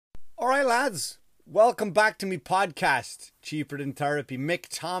All right, lads. Welcome back to me podcast, Cheaper Than Therapy. Mick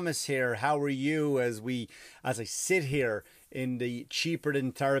Thomas here. How are you as I sit here in the Cheaper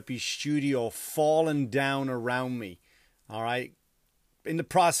Than Therapy studio, falling down around me. All right. In the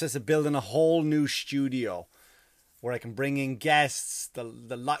process of building a whole new studio where I can bring in guests.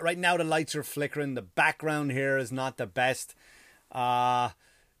 Right now the lights are flickering. The background here is not the best.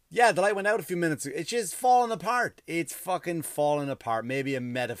 Yeah, the light went out a few minutes ago. It's just falling apart. It's fucking falling apart. Maybe a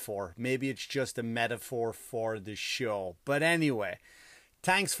metaphor. Maybe it's just a metaphor for the show. But anyway,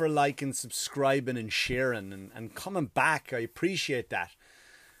 thanks for liking, subscribing, and sharing, and coming back. I appreciate that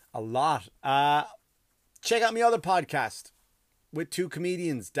a lot. Check out my other podcast with two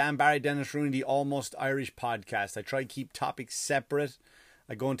comedians, Dan Barry, Dennis Rooney, the Almost Irish podcast. I try to keep topics separate.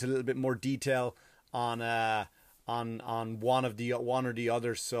 I go into a little bit more detail on one or the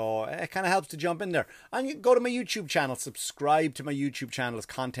other, so it kind of helps to jump in there. And you go to my YouTube channel, subscribe to my YouTube channel. There's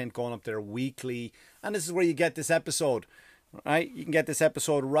content going up there weekly, and this is where you get this episode. Right, you can get this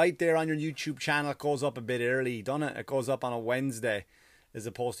episode right there on your YouTube channel. It goes up a bit early, doesn't it? It goes up on a Wednesday, as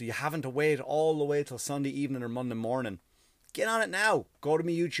opposed to you having to wait all the way till Sunday evening or Monday morning. Get on it now. Go to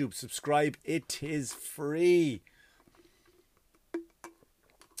my YouTube, subscribe. It is free.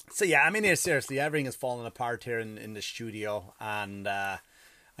 So yeah, I mean, here, seriously, everything is falling apart here in the studio, and I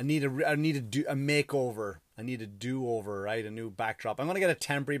need a makeover. I need a do-over, right? A new backdrop. I'm going to get a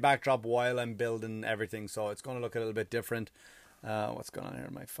temporary backdrop while I'm building everything, so it's going to look a little bit different. What's going on here?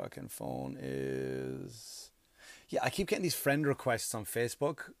 My fucking phone is... Yeah, I keep getting these friend requests on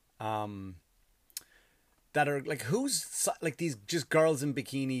Facebook that are like, who's... Like these just girls in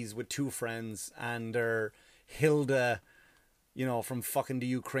bikinis with two friends, and they're Hilda... You know, from fucking the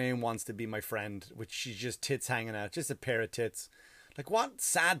Ukraine wants to be my friend, which she's just tits hanging out, just a pair of tits. Like, what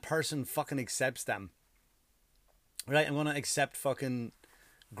sad person fucking accepts them? Right, I'm gonna accept fucking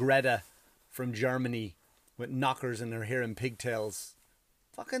Greta from Germany with knockers in her hair and pigtails.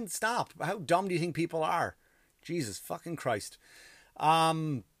 Fucking stop. How dumb do you think people are? Jesus fucking Christ.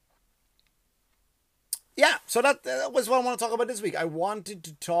 Yeah, so that was what I want to talk about this week. I wanted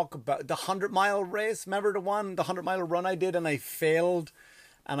to talk about the 100-mile race. Remember the 100-mile run I did, and I failed,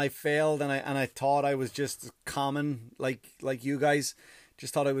 and I thought I was just common, like you guys.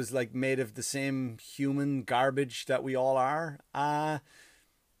 Just thought I was like made of the same human garbage that we all are.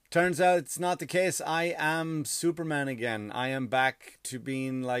 Turns out it's not the case. I am Superman again. I am back to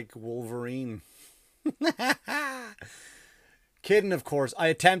being like Wolverine. Kidding, of course. I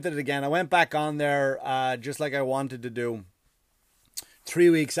attempted it again. I went back on there just like I wanted to do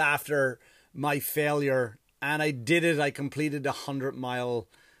 3 weeks after my failure, and I did it. I completed the 100-mile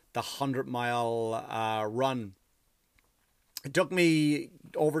run. It took me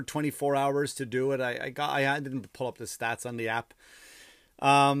over 24 hours to do it. I didn't pull up the stats on the app,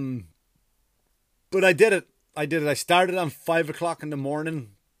 but I did it. I started on 5 o'clock in the morning.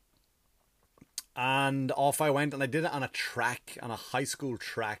 And off I went, and I did it on a track, on a high school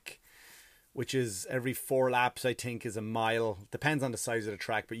track, which is every 4 laps, I think, is a mile. Depends on the size of the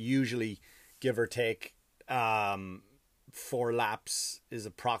track, but usually, give or take, 4 laps is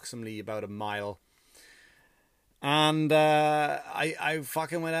approximately about a mile. And I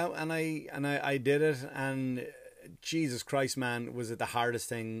fucking went out and I did it, and Jesus Christ, man, was it the hardest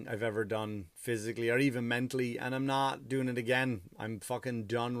thing I've ever done physically or even mentally, and I'm not doing it again. I'm fucking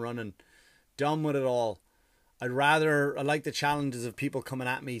done running. Done with it all. I like the challenges of people coming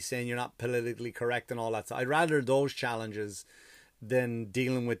at me saying you're not politically correct and all that. So I'd rather those challenges than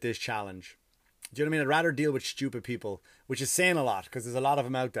dealing with this challenge. Do you know what I mean? I'd rather deal with stupid people, which is saying a lot because there's a lot of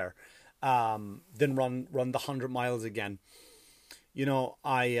them out there, than run the 100 miles again. You know,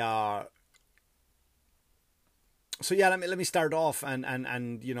 so yeah, let me start off,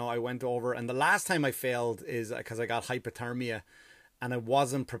 and you know, I went over, and the last time I failed is because I got hypothermia. And I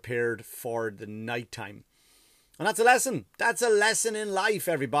wasn't prepared for the nighttime. And that's a lesson. That's a lesson in life,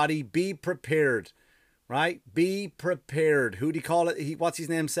 everybody. Be prepared. Right? Be prepared. Who do you call it? What's his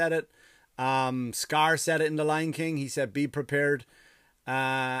name said it? Scar said it in The Lion King. He said, be prepared.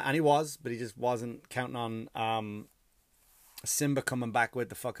 And he was, but he just wasn't counting on Simba coming back with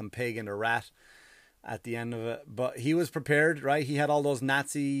the fucking pig and the rat at the end of it. But he was prepared, right? He had all those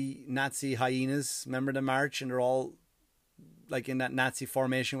Nazi hyenas. Remember the march? And they're all like in that Nazi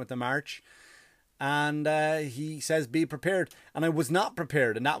formation with the march, and he says be prepared, and I was not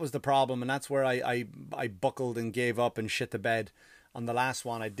prepared, and that was the problem, and that's where I buckled and gave up and shit the bed on the last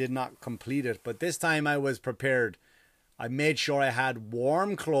one. I did not complete it, but this time I was prepared. I made sure I had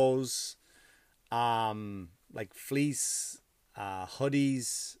warm clothes, like fleece,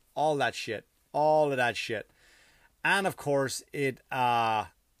 hoodies, all of that shit, and of course it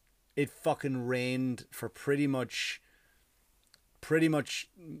it fucking rained for pretty much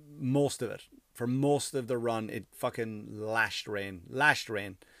most of it. For most of the run, it fucking lashed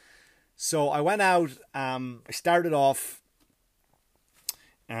rain. So I went out, I started off,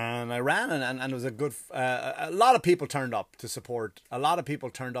 and I ran, and it was a good, a lot of people turned up to support. A lot of people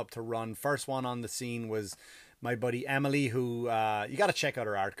turned up to run. First one on the scene was my buddy Emily, who, you got to check out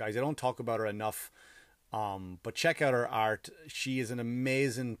her art, guys. I don't talk about her enough, but check out her art. She is an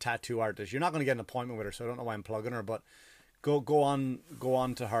amazing tattoo artist. You're not going to get an appointment with her, so I don't know why I'm plugging her, but go on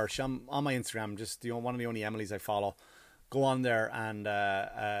to her. She's on my Instagram, just one of the only Emilys I follow. Go on there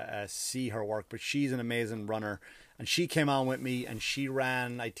and see her work. But she's an amazing runner, and she came on with me, and she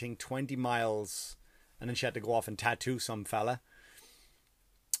ran, I think, 20 miles, and then she had to go off and tattoo some fella,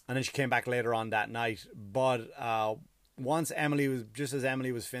 and then she came back later on that night. But once as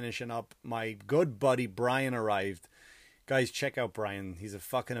Emily was finishing up, my good buddy Brian arrived. Guys, check out Brian. He's a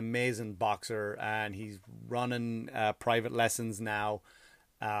fucking amazing boxer, and he's running private lessons now.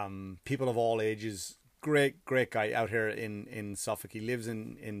 People of all ages. Great guy out here in Suffolk. He lives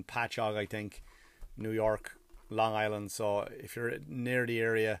in Patchogue, I think, New York, Long Island. So if you're near the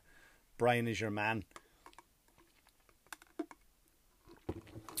area, Brian is your man.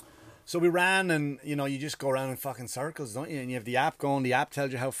 So we ran, and you just go around in fucking circles, don't you? And you have the app going. The app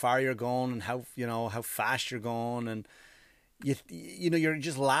tells you how far you're going and how fast you're going, and you're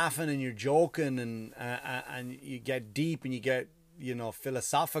just laughing and you're joking, and you get deep and you get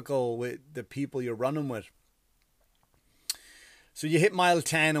philosophical with the people you're running with. So you hit mile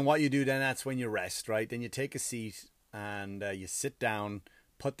 10, and what you do then, that's when you rest, right? Then you take a seat and you sit down,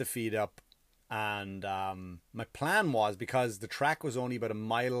 put the feet up, and my plan was, because the track was only about a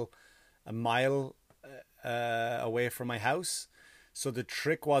mile away from my house, so the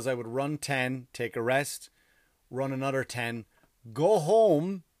trick was I would run 10, take a rest, run another 10, go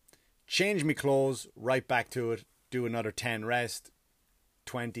home, change my clothes, right back to it, do another 10, rest,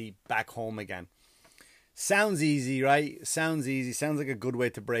 20, back home again. Sounds easy, right? Sounds easy. Sounds like a good way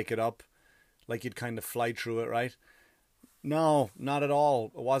to break it up. Like you'd kind of fly through it, right? No, not at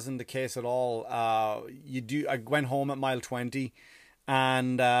all. It wasn't the case at all. I went home at mile 20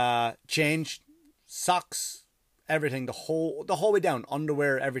 and changed socks, everything, the whole way down,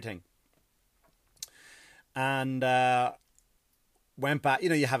 underwear, everything. And went back.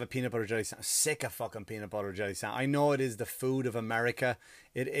 You have a peanut butter jelly sandwich. Sick of fucking peanut butter jelly sandwich. I know it is the food of America.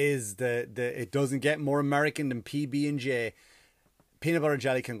 It is it doesn't get more American than PB&J. Peanut butter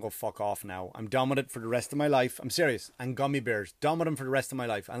jelly can go fuck off now. I'm done with it for the rest of my life. I'm serious. And gummy bears, done with them for the rest of my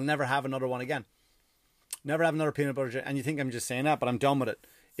life. I'll never have another one again. Never have another peanut butter jelly. And you think I'm just saying that, but I'm done with it.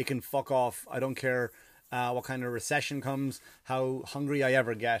 It can fuck off. I don't care what kind of recession comes, how hungry I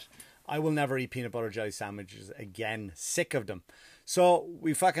ever get. I will never eat peanut butter jelly sandwiches again. Sick of them. So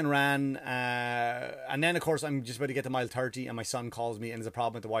we fucking ran, and then of course I'm just about to get to mile 30, and my son calls me, and there's a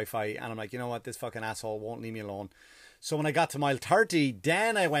problem with the Wi-Fi, and I'm like, you know what, this fucking asshole won't leave me alone. So when I got to mile 30,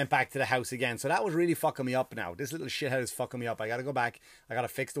 then I went back to the house again. So that was really fucking me up now. This little shithead is fucking me up. I got to go back. I got to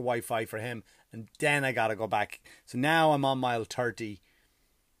fix the Wi-Fi for him, and then I got to go back. So now I'm on mile 30,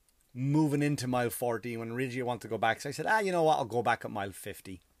 moving into mile 40, when originally I want to go back. So I said, you know what, I'll go back at mile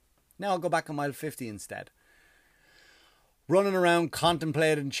 50. Now I'll go back at mile 50 instead. Running around,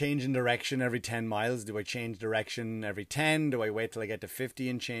 contemplating changing direction every 10 miles. Do I change direction every 10? Do I wait till I get to 50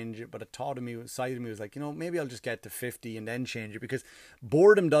 and change it? But a side of me was like, maybe I'll just get to 50 and then change it, because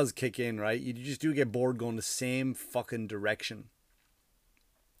boredom does kick in, right? You just do get bored going the same fucking direction.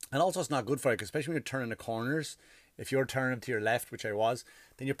 And also it's not good for you, especially when you're turning the corners. If you're turning to your left, which I was,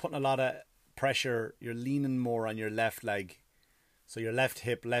 then you're putting a lot of pressure. You're leaning more on your left leg. So your left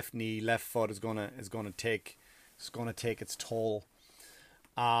hip, left knee, left foot is gonna take its toll.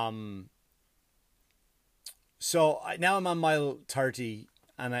 So now I'm on mile 30,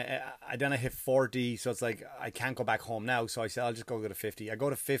 and I then I hit 40, so it's like I can't go back home now. So I said I'll just go to 50. I go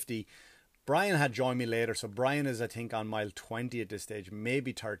to 50. Brian had joined me later, so Brian is, I think, on mile 20 at this stage,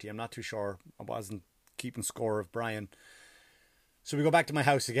 maybe 30. I'm not too sure. I wasn't keeping score of Brian. So we go back to my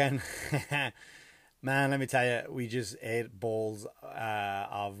house again. Man, let me tell you, we just ate bowls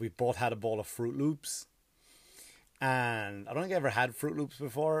we both had a bowl of Fruit Loops. And I don't think I ever had Fruit Loops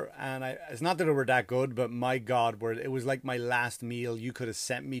before. And it's not that they were that good, but my God, it was like my last meal. You could have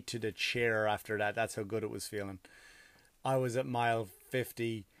sent me to the chair after that. That's how good it was feeling. I was at mile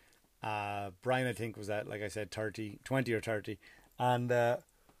 50. Brian, I think, was at, like I said, 20 or 30. And,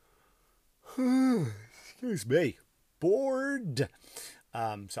 excuse me, bored.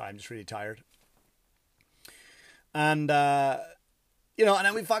 Sorry, I'm just really tired. And You know, and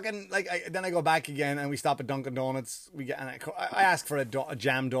then we fucking like. Then I go back again, and we stop at Dunkin' Donuts. We get, and I ask for a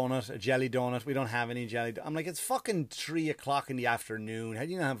jam donut, a jelly donut. We don't have any jelly. I'm like, it's fucking 3 o'clock in the afternoon. How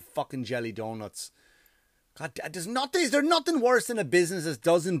do you not have fucking jelly donuts? God, there's nothing worse than a business that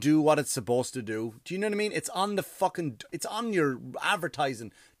doesn't do what it's supposed to do. Do you know what I mean? It's on your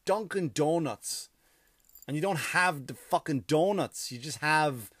advertising, Dunkin' Donuts, and you don't have the fucking donuts. You just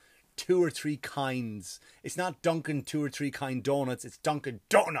have 2 or 3 kinds. It's not Dunkin' 2 or 3 kind donuts. It's Dunkin'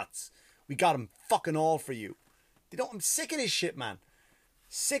 Donuts. We got them fucking all for you. I'm sick of this shit, man.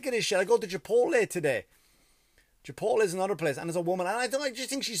 Sick of this shit. I go to Chipotle today. Chipotle is another place, and there's a woman, and I just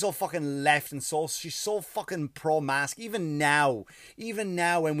think she's so fucking left, and she's so fucking pro-mask. Even now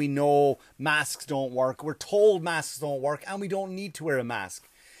when we know masks don't work, we're told masks don't work, and we don't need to wear a mask.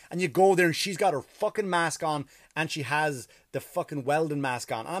 And you go there and she's got her fucking mask on and she has the fucking welding mask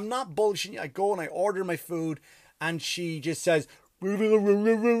on. And I'm not bullshitting you. I go and I order my food and she just says,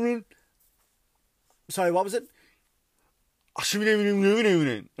 sorry, what was it? And she's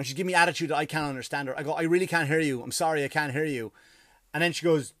giving me attitude that I can't understand her. I go, I really can't hear you. I'm sorry, I can't hear you. And then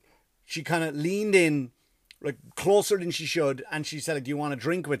she kind of leaned in like closer than she should. And she said, do you want a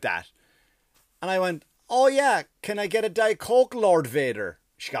drink with that? And I went, oh yeah, can I get a Diet Coke, Lord Vader?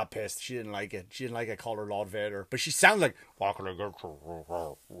 She got pissed. She didn't like it. She didn't like I called her Lord Vader. But she sounds like, what can I get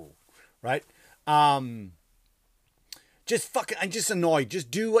you? Right? Just fucking, I'm just annoyed.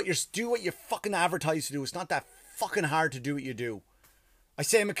 Just do what you're fucking advertised to do. It's not that fucking hard to do what you do. I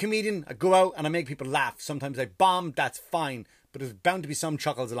say I'm a comedian. I go out and I make people laugh. Sometimes I bomb. That's fine. But there's bound to be some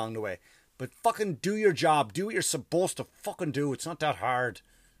chuckles along the way. But fucking do your job. Do what you're supposed to fucking do. It's not that hard.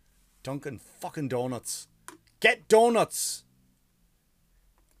 Dunkin' fucking Donuts. Get donuts.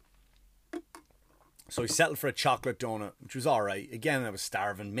 So we settled for a chocolate donut, which was alright. Again, I was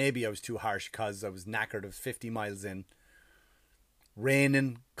starving. Maybe I was too harsh because I was knackered. I was 50 miles in.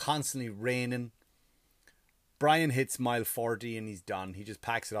 Raining. Constantly raining. Brian hits mile 40 and he's done. He just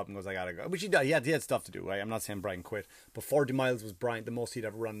packs it up and goes, I gotta go. Which he did. He had stuff to do, right? I'm not saying Brian quit. But 40 miles was Brian, the most he'd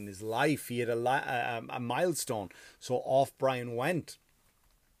ever run in his life. He had a milestone. So off Brian went.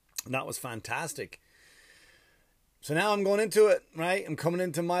 And that was fantastic. So now I'm going into it, right? I'm coming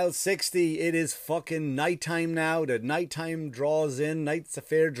into mile 60. It is fucking nighttime now. The nighttime draws in. Night's a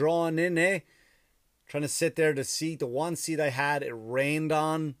fair drawing in, eh? Trying to sit there. The one seat I had, it rained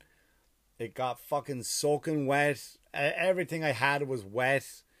on. It got fucking soaking wet. Everything I had was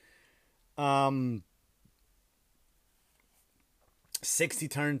wet. 60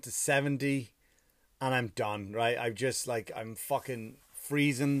 turned to 70. And I'm done, right? I'm fucking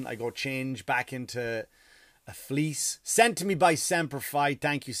freezing. I go change back into a fleece sent to me by Semperfi.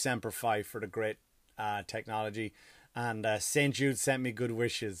 Thank you, Semperfi, for the great technology. And St. Jude sent me good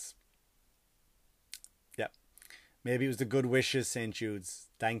wishes. Yep. Maybe it was the good wishes, St. Jude's.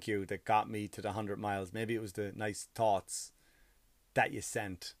 Thank you, that got me to the 100 miles. Maybe it was the nice thoughts that you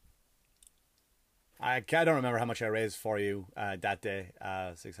sent. I don't remember how much I raised for you that day.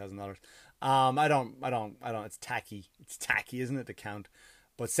 $6,000. I don't. It's tacky. It's tacky, isn't it, to count?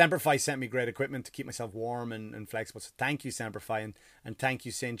 But Semperfi sent me great equipment to keep myself warm and flexible. So thank you, Semperfi, and thank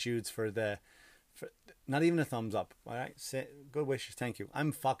you, St. Jude's, for not even a thumbs up. All right, good wishes. Thank you.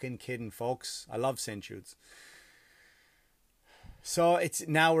 I'm fucking kidding, folks. I love St. Jude's. So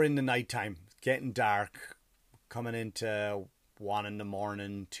now we're in the nighttime, getting dark, coming into 1 in the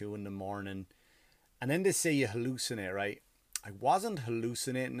morning, 2 in the morning, and then they say you hallucinate, right? I wasn't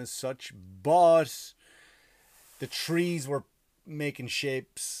hallucinating as such, but the trees were making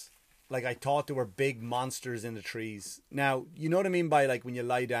shapes like I thought there were big monsters in the trees. Now, you know what I mean by like when you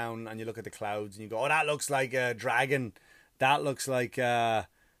lie down and you look at the clouds and you go, oh, that looks like a dragon. That looks like that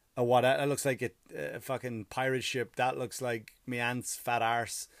looks like a fucking pirate ship. That looks like me aunt's fat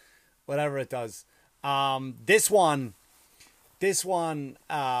arse. Whatever it does. This one,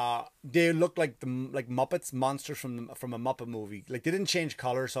 they look like Muppets, monsters from a Muppet movie. Like, they didn't change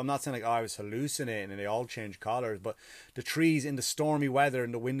color, so I'm not saying like, oh, I was hallucinating and they all changed colors. But the trees in the stormy weather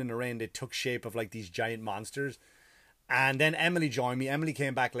and the wind and the rain, they took shape of like these giant monsters. And then Emily joined me. Emily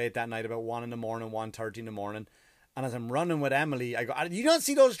came back late that night, about 1 in the morning, 1:30 in the morning. And as I'm running with Emily, I go, you don't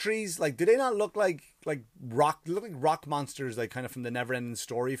see those trees? Like, do they not look like rock? They look like rock monsters, like kind of from the Neverending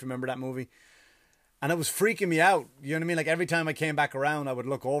Story, if you remember that movie. And it was freaking me out. You know what I mean? Like, every time I came back around, I would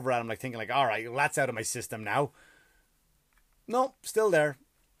look over at him, like, thinking, like, all right, well, that's out of my system now. No, still there.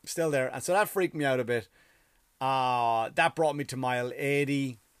 Still there. And so that freaked me out a bit. That brought me to mile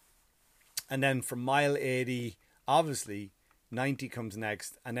 80. And then from mile 80, obviously, 90 comes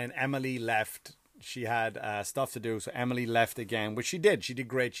next. And then Emily left. She had stuff to do. So Emily left again, which she did. She did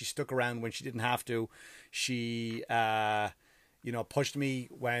great. She stuck around when she didn't have to. She you know, pushed me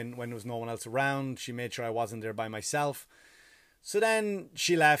when there was no one else around. She made sure I wasn't there by myself. So then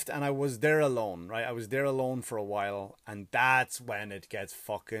she left and I was there alone, right? I was there alone for a while, and that's when it gets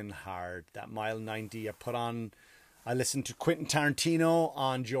fucking hard. That mile 90, I listened to Quentin Tarantino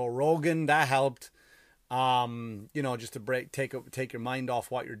on Joe Rogan. That helped. You know, just to take your mind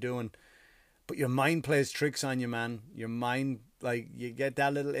off what you're doing. But your mind plays tricks on you, man. Your mind, like, you get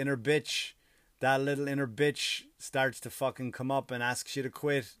that little inner bitch. That little inner bitch starts to fucking come up and asks you to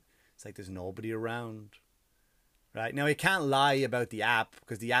quit. It's like there's nobody around. Right? Now, you can't lie about the app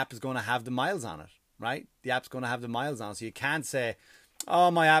because the app is going to have the miles on it, right? The app's going to have the miles on it. So you can't say,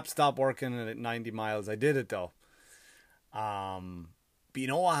 oh, my app stopped working at 90 miles. I did it, though. But you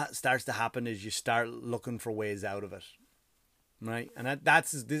know what starts to happen is you start looking for ways out of it, right? And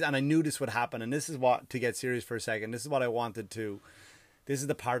and I knew this would happen. And this is what, to get serious for a second, this is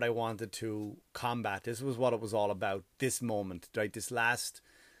the part I wanted to combat. This was what it was all about. This moment, right?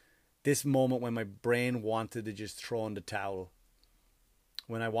 This moment when my brain wanted to just throw in the towel,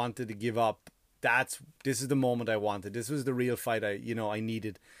 when I wanted to give up, this is the moment I wanted. This was the real fight I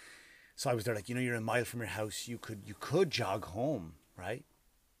needed. So I was there like, you're a mile from your house. You could jog home, right?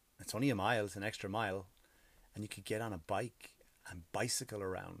 It's only a mile. It's an extra mile. And you could get on a bike and bicycle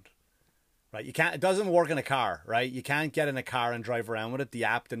around, right? It doesn't work in a car, right? You can't get in a car and drive around with it. The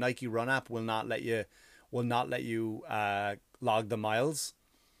app, the Nike Run app will not let you log the miles.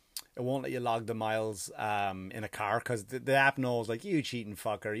 It won't let you log the miles in a car because the app knows, like, you cheating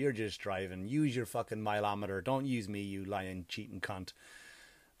fucker, you're just driving. Use your fucking mileometer. Don't use me, you lying, cheating cunt.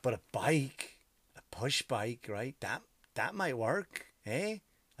 But a bike, a push bike, right? That might work, eh?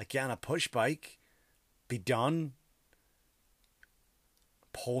 Like, get on a push bike, be done,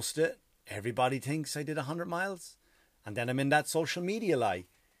 post it. Everybody thinks I did 100 miles. And then I'm in that social media lie.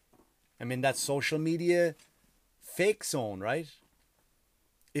 I'm in that social media fake zone, right?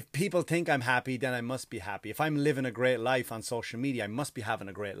 If people think I'm happy, then I must be happy. If I'm living a great life on social media, I must be having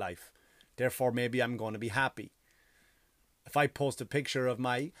a great life. Therefore, maybe I'm going to be happy. If I post a picture of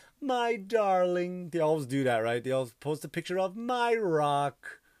my darling, they always do that, right? They always post a picture of my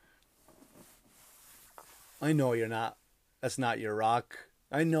rock. I know you're not. That's not your rock.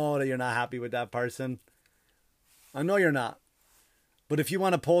 I know that you're not happy with that person. I know you're not. But if you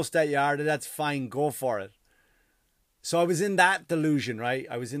want to post that you are, that's fine. Go for it. So I was in that delusion, right?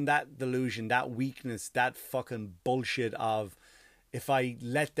 I was in that delusion, that weakness, that fucking bullshit of, if I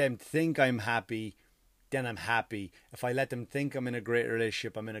let them think I'm happy, then I'm happy. If I let them think I'm in a great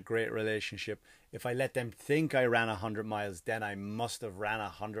relationship, I'm in a great relationship. If I let them think I ran 100 miles, then I must have ran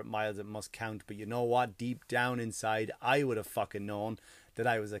 100 miles. It must count. But you know what? Deep down inside, I would have fucking known that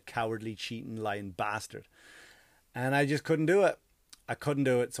I was a cowardly, cheating, lying bastard. And I just couldn't do it. I couldn't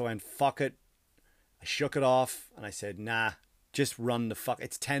do it. So I went, fuck it. I shook it off and I said, nah, just run the fuck.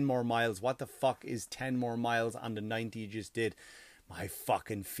 It's 10 more miles. What the fuck is 10 more miles on the 90 you just did? My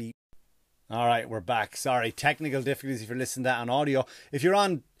fucking feet. All right, we're back. Sorry, technical difficulties if you're listening to that on audio. If you're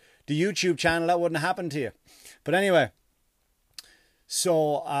on the YouTube channel, that wouldn't happen to you. But anyway,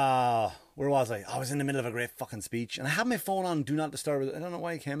 so where was I? I was in the middle of a great fucking speech. And I had my phone on Do Not Disturb. I don't know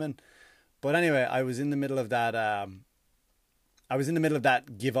why I came in. But anyway, I was in the middle of that... I was in the middle of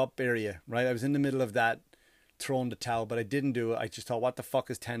that give up area, right? I was in the middle of that throwing the towel, but I didn't do it. I just thought, what the fuck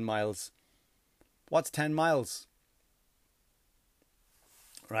is 10 miles? What's 10 miles?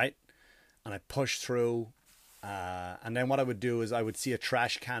 Right? And I pushed through. And then what I would do is I would see a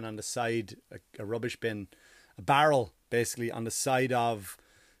trash can on the side, a rubbish bin, a barrel basically on the side of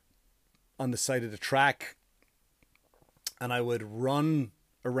the track. And I would run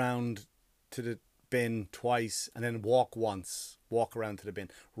around to the bin twice and then walk once, walk around to the bin,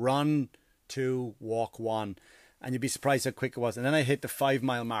 run 2, walk 1, and you'd be surprised how quick it was. And then I hit the 5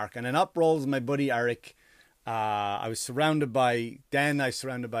 mile mark, and then up rolls my buddy Eric. I was surrounded by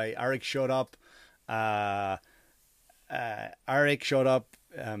Eric showed up. Eric showed up,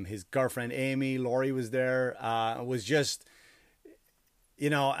 his girlfriend Amy, Laurie was there. It was just,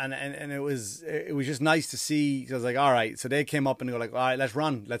 and it was just nice to see. I was like, all right. So they came up and they were like, all right, let's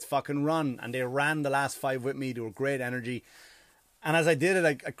run. Let's fucking run. And they ran the last 5 with me. They were great energy. And as I did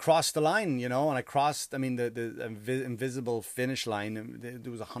it, I crossed the line, and I crossed, the invisible finish line.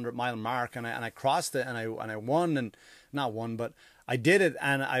 There was a 100-mile mark, and I crossed it, and I won, and not won, but I did it,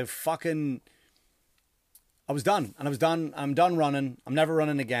 and I was done, and I was done. I'm done running. I'm never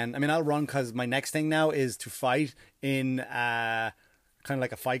running again. I'll run because my next thing now is to fight in kind of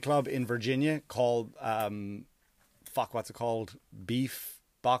like a fight club in Virginia called what's it called? Beef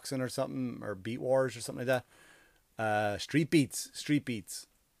boxing or something, or Beat Wars or something like that. Street Beefs.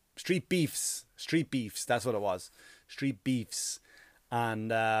 That's what it was. street beefs. And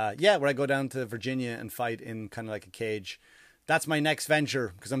yeah, where I go down to Virginia and fight in kind of like a cage. That's my next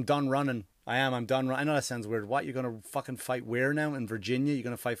venture because I'm done running. I'm done. I know that sounds weird. What, you're going to fucking fight where now? In Virginia? You're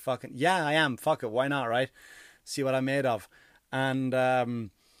going to fight fucking... Yeah, I am. Fuck it. Why not, right? See what I'm made of. And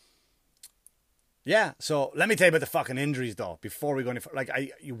yeah, so let me tell you about the fucking injuries though. Before we go any... Like,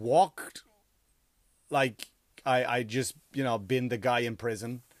 you walked... Like, I just, you know, been the guy in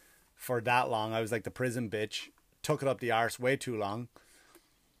prison for that long. I was like the prison bitch. Took it up the arse way too long.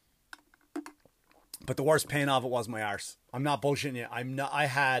 But the worst pain of it was my arse. I'm not bullshitting you. I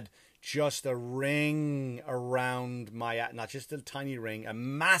had just a ring around my... Not just a tiny ring. A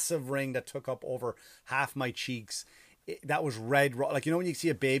massive ring that took up over half my cheeks. That was red. Like, you know when you see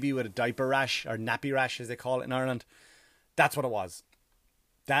a baby with a diaper rash, or nappy rash as they call it in Ireland? That's what it was.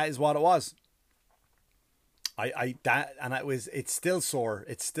 That is what it was. It's still sore.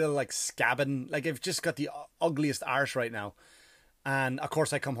 It's still like scabbing. Like, I've just got the ugliest arse right now. And of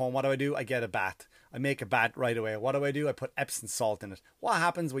course I come home. What do? I get a bath. I make a bath right away. What do? I put Epsom salt in it. What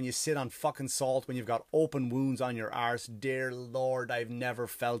happens when you sit on fucking salt when you've got open wounds on your arse? Dear Lord, I've never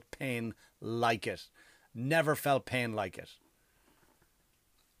felt pain like it. Never felt pain like it.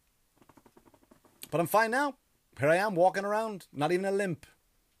 But I'm fine now. Here I am walking around. Not even a limp.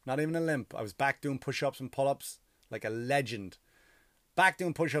 Not even a limp. I was back doing push-ups and pull-ups like a legend. Back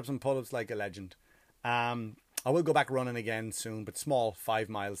doing push-ups and pull-ups like a legend. I will go back running again soon, but small, 5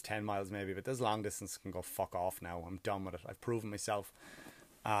 miles, 10 miles maybe. But this long distance can go fuck off now. I'm done with it. I've proven myself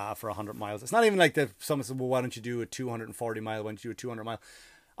for 100 miles. It's not even like that someone said, well, why don't you do a 240 mile? Why don't you do a 200 mile?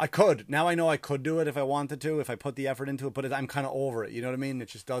 I could. Now I know I could do it if I wanted to, if I put the effort into it. But I'm kind of over it. You know what I mean? It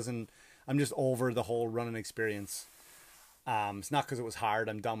just doesn't... I'm just over the whole running experience. It's not because it was hard.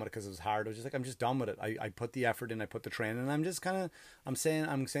 I'm done with it because it was hard. I was just like, I'm just done with it. I put the effort in. I put the training. And I'm just kind of... I'm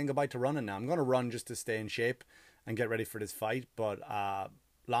saying goodbye to running now. I'm going to run just to stay in shape and get ready for this fight. But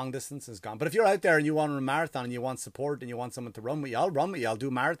long distance is gone. But if you're out there and you want to run a marathon and you want support and you want someone to run with you, I'll run with you. I'll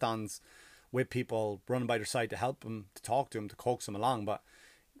do marathons with people running by their side to help them, to talk to them, to coax them along. But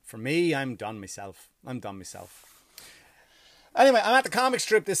for me, I'm done myself. Anyway, I'm at the comic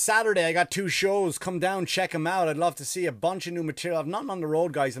strip this Saturday. I got 2 shows. Come down, check them out. I'd love to see a bunch of new material. I'm not on the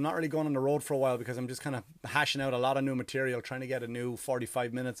road, guys. I'm not really going on the road for a while because I'm just kind of hashing out a lot of new material, trying to get a new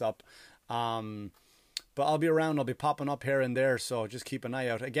 45 minutes up. But I'll be around. I'll be popping up here and there, so just keep an eye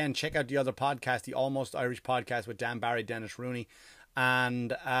out. Again, check out the other podcast, the Almost Irish podcast with Dan Barry, Dennis Rooney.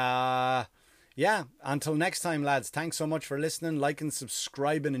 And yeah, until next time, lads, thanks so much for listening, liking,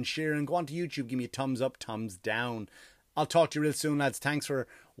 subscribing, and sharing. Go on to YouTube, give me a thumbs up, thumbs down. I'll talk to you real soon, lads. Thanks for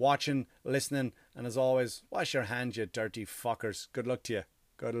watching, listening, and as always, wash your hands, you dirty fuckers. Good luck to you.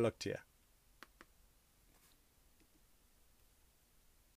 Good luck to you.